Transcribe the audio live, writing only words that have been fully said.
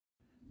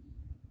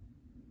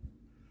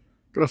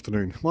Good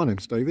afternoon, my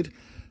name's David.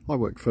 I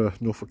work for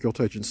Norfolk Yacht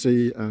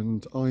Agency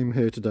and I'm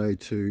here today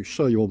to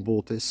show you on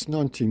board this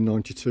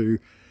 1992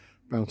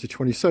 Bounty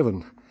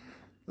 27.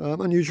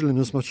 Unusual in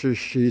as much as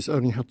she's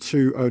only had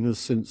two owners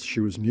since she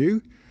was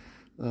new.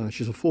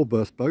 She's a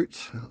 4-berth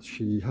boat.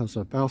 She has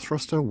a bow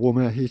thruster, warm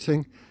air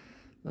heating.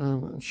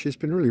 She's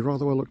been really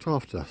rather well looked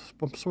after.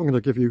 So I'm going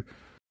to give you...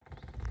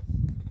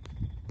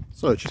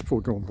 So just before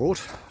we go on board,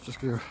 just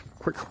give you a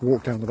quick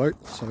walk down the boat.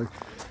 So,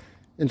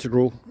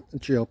 integral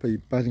GLP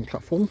bathing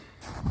platform.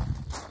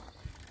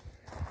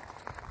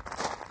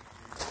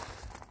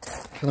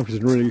 Canopy's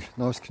in really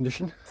nice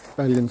condition.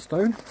 Baleen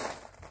stone.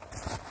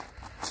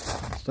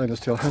 Stainless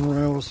steel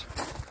handrails.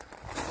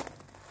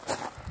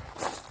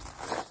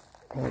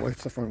 All the way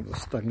to the front of the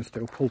stainless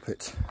steel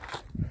pulpit.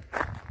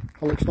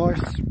 That looks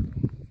nice.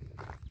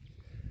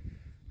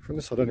 From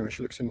this side anyway,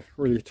 she looks in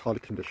really tidy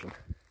condition.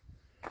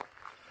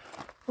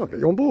 I'll get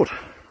you on board.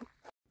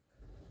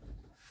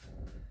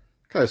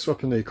 Okay, so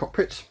up in the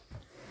cockpit,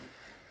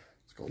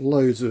 it's got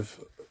loads of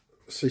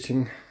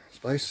seating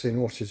space in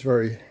what is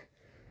very,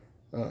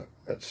 the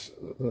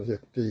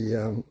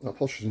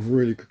upholstery is in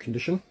really good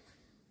condition.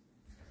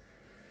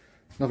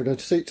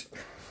 Navigator seat,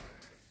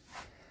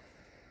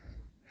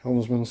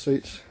 helmsman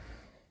seat,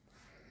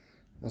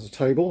 there's a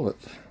table that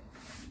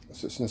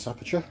sits in this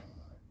aperture.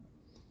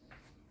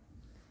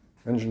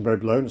 Engine bay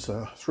below, it's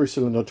a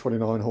 3-cylinder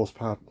 29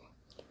 horsepower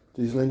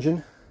diesel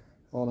engine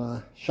on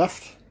a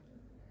shaft.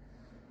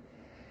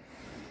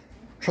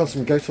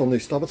 Transom gate on the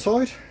starboard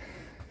side.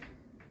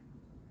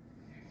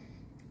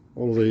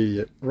 All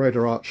the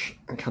radar arch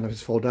and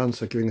canopies fall down,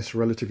 so giving this a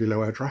relatively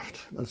low air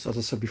draft. As I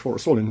said before,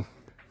 it's all in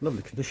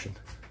lovely condition.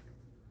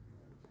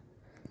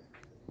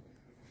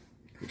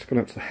 Let's go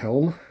up to the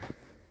helm.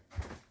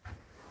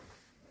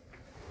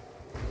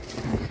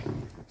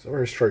 So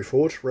very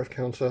straightforward. Rev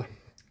counter,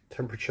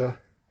 temperature,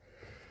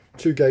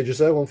 2 gauges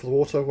there, one for the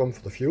water, one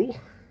for the fuel.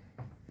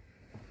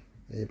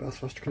 The bow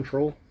thruster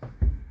control.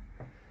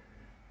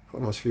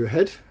 Quite a nice view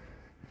ahead.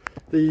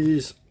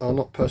 These are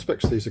not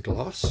perspex, these are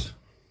glass.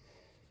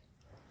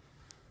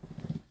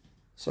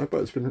 So,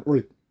 but it's been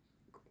really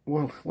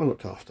well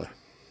looked after.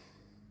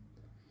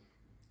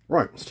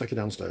 Right, let's take you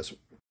downstairs.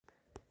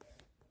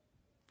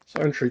 So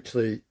entry to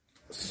the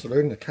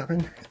saloon, the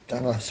cabin,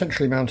 down a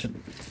centrally mounted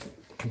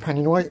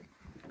companionway,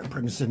 and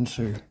brings us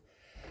into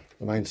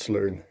the main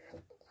saloon.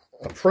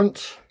 Up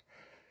front,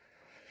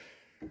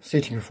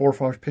 seating for 4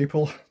 or 5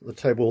 people. The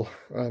table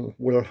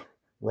will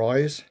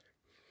rise.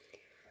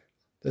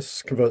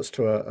 This converts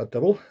to a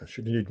double,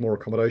 should you need more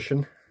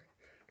accommodation.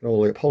 And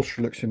all the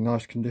upholstery looks in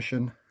nice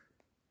condition.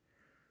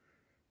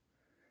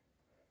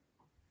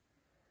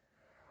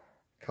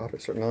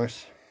 Carpets look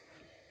nice.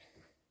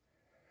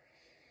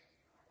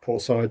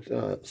 Port side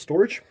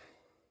storage.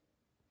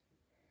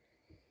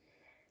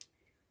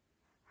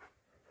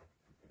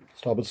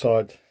 Starboard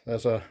side,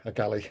 there's a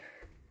galley.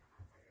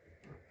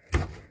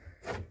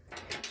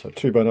 So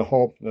 2-burner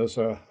hob, there's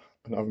an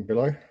oven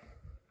below.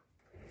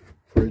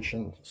 Fridge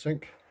and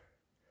sink.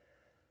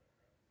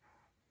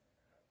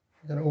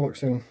 It all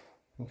looks in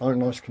very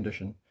nice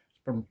condition.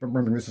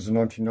 Remembering this is a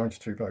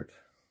 1992 boat.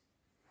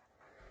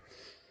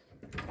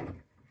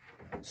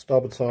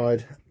 Starboard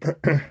side,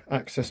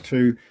 access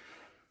to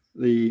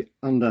the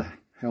under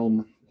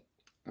helm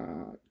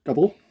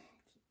double.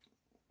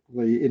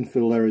 The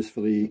infill there is for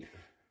the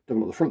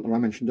double at the front that I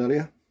mentioned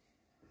earlier.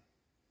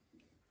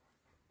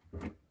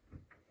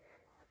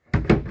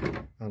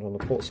 And on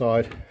the port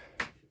side,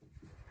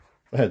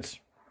 the heads,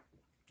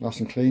 nice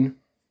and clean.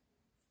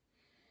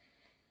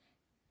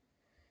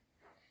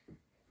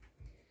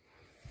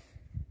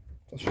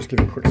 Let's just give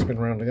it a quick spin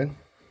around again.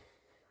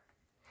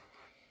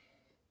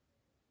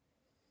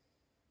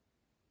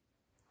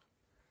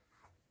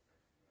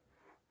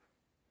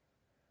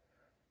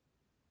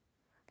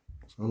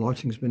 So the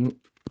lighting's been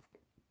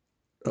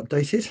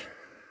updated.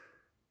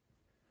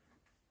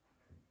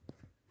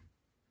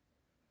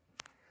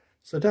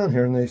 So down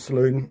here in the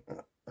saloon,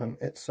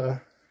 it's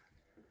a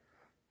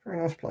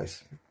very nice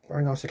place,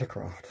 very nice little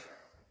craft.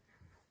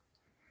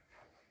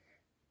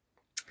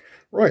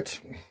 Right,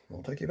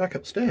 I'll take you back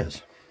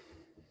upstairs.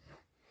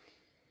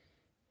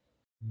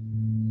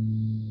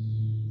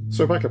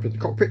 So back up in the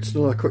cockpit,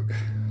 still a quick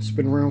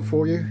spin around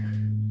for you.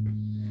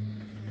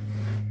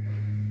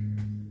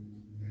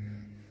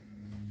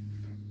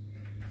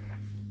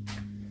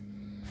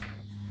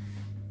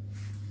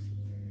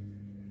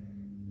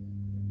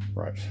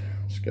 Right,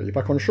 let's get you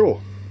back on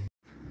shore.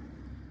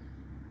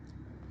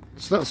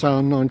 So that's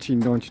our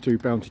 1992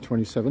 Bounty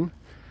 27.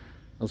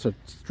 As I said,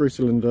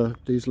 3-cylinder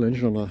diesel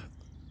engine on a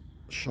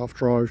shaft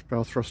drive,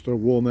 bow thruster,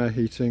 warm air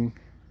heating.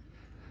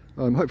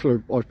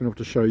 Hopefully I've been able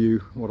to show you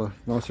what a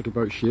nice little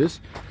boat she is.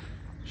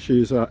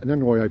 She's an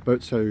NYA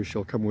boat, so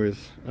she'll come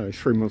with a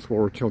 3-month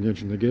warranty on the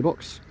engine and the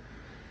gearbox.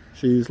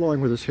 She's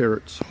lying with us here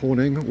at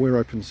Horning. We're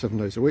open 7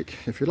 days a week.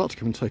 If you'd like to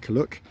come and take a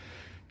look,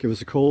 give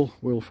us a call.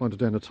 We'll find a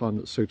day and a time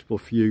that's suitable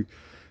for you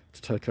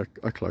to take a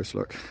close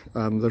look.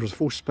 There is a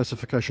full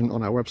specification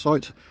on our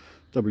website,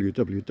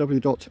 www.nya.co.uk.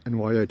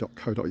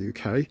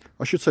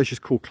 I should say she's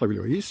called Chloe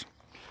Louise.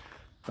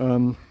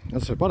 As I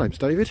said, my name's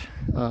David.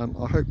 I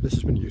hope this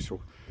has been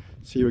useful.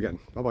 See you again.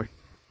 Bye bye.